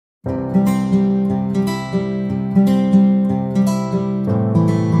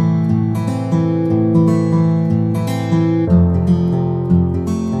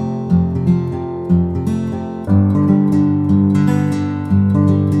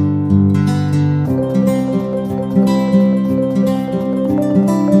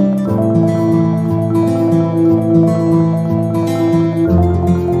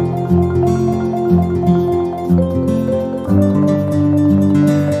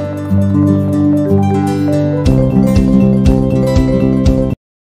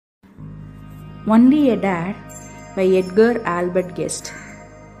Only a Dad by Edgar Albert Guest.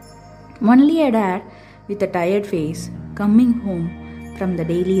 Only a dad with a tired face coming home from the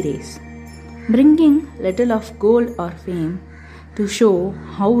daily race, bringing little of gold or fame to show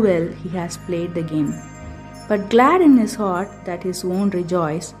how well he has played the game, but glad in his heart that his own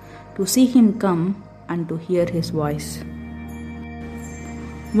rejoice to see him come and to hear his voice.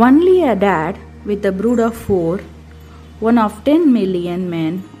 Only a dad with a brood of 4, one of 10 million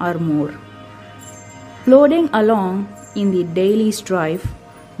men or more, plodding along in the daily strife,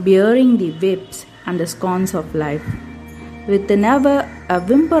 bearing the whips and the scorns of life, with never a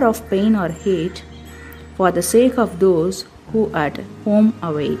whimper of pain or hate, for the sake of those who at home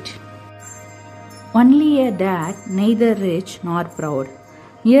await. Only a dad, neither rich nor proud,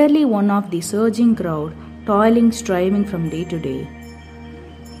 merely one of the surging crowd, toiling, striving from day to day,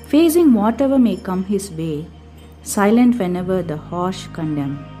 facing whatever may come his way, silent whenever the harsh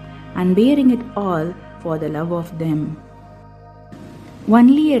condemn, and bearing it all for the love of them.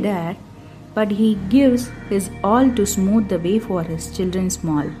 Only a dad, but he gives his all to smooth the way for his children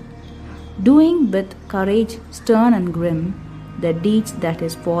small, doing with courage stern and grim the deeds that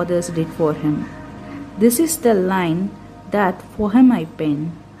his fathers did for him. This is the line that for him I pen,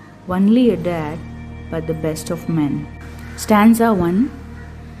 only a dad, but the best of men. Stanza 1.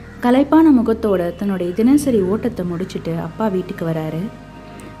 கலைப்பான முகத்தோட தன்னுடைய தினசரி ஓட்டத்தை முடிச்சுட்டு அப்பா வீட்டுக்கு வராரு.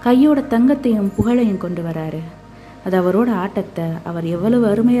 கையோட தங்கத்தையும் புகழையும் கொண்டு வராரு. அது அவரோட ஆட்டத்தை அவர் எவ்வளவு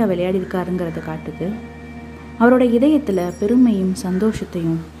அருமையாக விளையாடிருக்காருங்கிறத காட்டுது. அவரோட இதயத்தில் பெருமையும்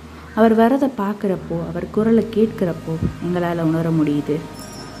சந்தோஷத்தையும் அவர் வரதை பார்க்குறப்போ, அவர் குரலை கேட்கிறப்போ எங்களால் உணர முடியுது.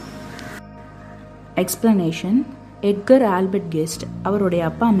 எக்ஸ்பிளனேஷன். எட்கர் ஆல்பர்ட் கெஸ்ட் அவருடைய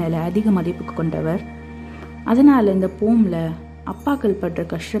அப்பா மேலே அதிக மதிப்பு கொண்டவர். அதனால் இந்த போமில் அப்பாக்கள் படுற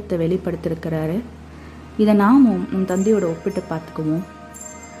கஷ்டத்தை வெளிப்படுத்திருக்கிறாரு. இதை நாமும் நம் தந்தையோட ஒப்பிட்டு பார்த்துக்குவோம்.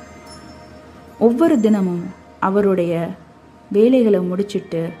 ஒவ்வொரு தினமும் அவருடைய வேலைகளை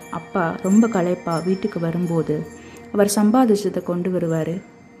முடிச்சுட்டு அப்பா ரொம்ப களைப்பாக வீட்டுக்கு வரும்போது அவர் சம்பாதிச்சதை கொண்டு வருவார்.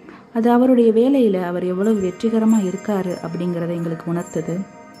 அது அவருடைய வேலையில் அவர் எவ்வளவு வெற்றிகரமாக இருக்கார் அப்படிங்கிறத எங்களுக்கு உணர்த்துது.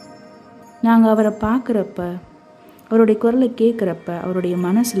 நாங்கள் அவரை பார்க்குறப்ப, அவருடைய குரலை கேட்குறப்ப அவருடைய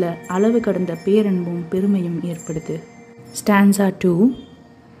மனசில் அளவு கடந்த பேரன்பும் பெருமையும் ஏற்படுது. ஸ்டான்ஸா 2.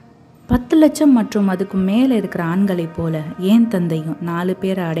 10 லட்சம் மற்றும் அதுக்கு மேலே இருக்கிற ஆண்களைப் போல ஏன் தந்தையும் 4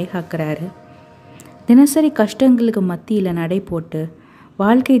 பேரை அடைகாக்கிறாரு. தினசரி கஷ்டங்களுக்கு மத்தியில் நடை போட்டு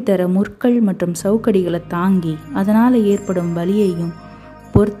வாழ்க்கை தர முற்கள் மற்றும் சவுக்கடிகளை தாங்கி அதனால் ஏற்படும் வலியையும்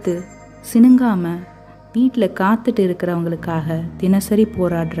பொறுத்து சினுங்காமல் வீட்டில் காத்துட்டு இருக்கிறவங்களுக்காக தினசரி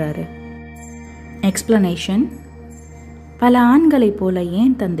போராடுறாரு. எக்ஸ்பிளனேஷன். பல ஆண்களைப் போல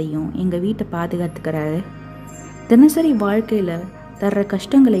ஏன் தந்தையும் எங்கள் வீட்டை பாதுகாத்துக்கிறாரு. தினசரி வாழ்க்கையில் தர்ற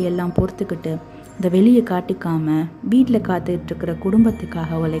கஷ்டங்களை எல்லாம் பொறுத்துக்கிட்டு அதை வெளியே காட்டிக்காமல் வீட்டில் காத்துட்ருக்கிற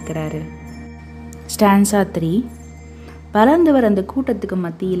குடும்பத்துக்காக உழைக்கிறாரு. ஸ்டான்ஸா 3. வளர்ந்து வர அந்த கூட்டத்துக்கு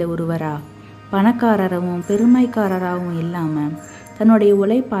மத்தியில் ஒருவரா, பணக்காரராகவும் பெருமைக்காரராகவும் இல்லாமல் தன்னுடைய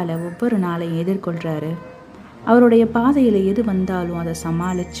உழைப்பால் ஒவ்வொரு நாளையும் எதிர்கொள்கிறாரு. அவருடைய பாதையில் எது வந்தாலும் அதை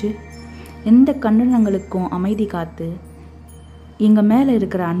சமாளித்து எந்த கண்டனங்களுக்கும் அமைதி காத்து எங்கள் மேலே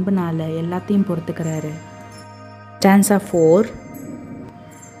இருக்கிற அன்புனால் எல்லாத்தையும் பொறுத்துக்கிறாரு. ஸ்டான்ஸா 4.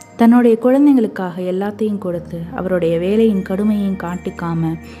 தன்னுடைய குழந்தைங்களுக்காக எல்லாத்தையும் கொடுத்து அவருடைய வேலையின் கடுமையையும்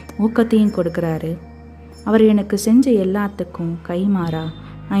காட்டிக்காமல் ஊக்கத்தையும் கொடுக்குறாரு. அவர் எனக்கு செஞ்ச எல்லாத்துக்கும் கைமாறா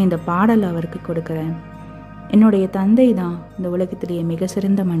நான் இந்த பாடலை அவருக்கு கொடுக்குறேன். என்னுடைய தந்தை தான் இந்த உலகத்திலேயே மிக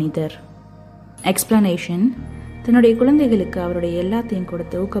சிறந்த மனிதர். எக்ஸ்பிளனேஷன். தன்னுடைய குழந்தைகளுக்கு அவருடைய எல்லாத்தையும்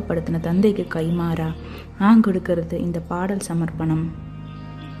கொடுத்து ஊக்கப்படுத்தின தந்தைக்கு கைமாறா நான் கொடுக்கறது இந்த பாடல் சமர்ப்பணம்.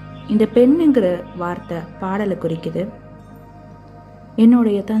 இந்த பெண்ணுங்கிற வார்த்தை பாடலை குறிக்குது.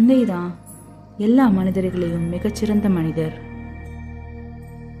 என்னுடைய தந்தை தான் எல்லா மனிதர்களையும் மிகச்சிறந்த மனிதர்.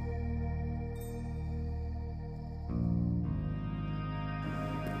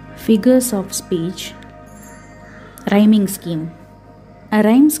 Figures of speech. Rhyming scheme. A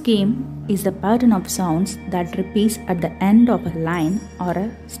rhyme scheme is the pattern of sounds that repeats at the end of a line or a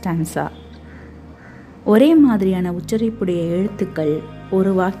stanza. ஒரே மாதிரியான உச்சரிப்புடைய எழுத்துக்கள்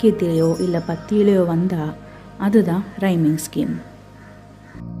ஒரு வாக்கியத்திலேயோ இல்லை பத்தியிலேயோ வந்தால் அதுதான் rhyming scheme.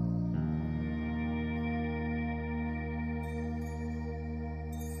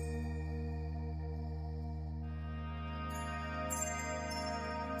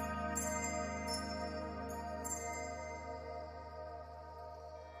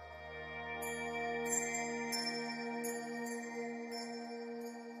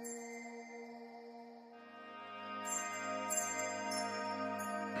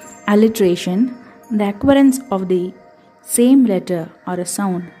 Alliteration. The occurrence of the same letter or a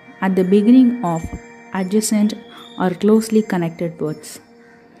sound at the beginning of adjacent or closely connected words.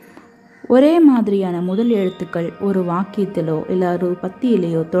 ஒரே மாதிரியான முதல் எழுத்துக்கள் ஒரு வாக்கியத்திலோ இல்லை ஒரு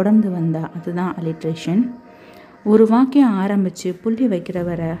பத்தியிலையோ தொடர்ந்து வந்தால் அதுதான் அலிட்ரேஷன். ஒரு வாக்கியம் ஆரம்பித்து புள்ளி வைக்கிற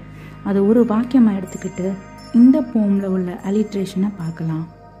வரை அது ஒரு வாக்கியமாக எடுத்துக்கிட்டு இந்த போமில் உள்ள அலிட்ரேஷனை பார்க்கலாம்.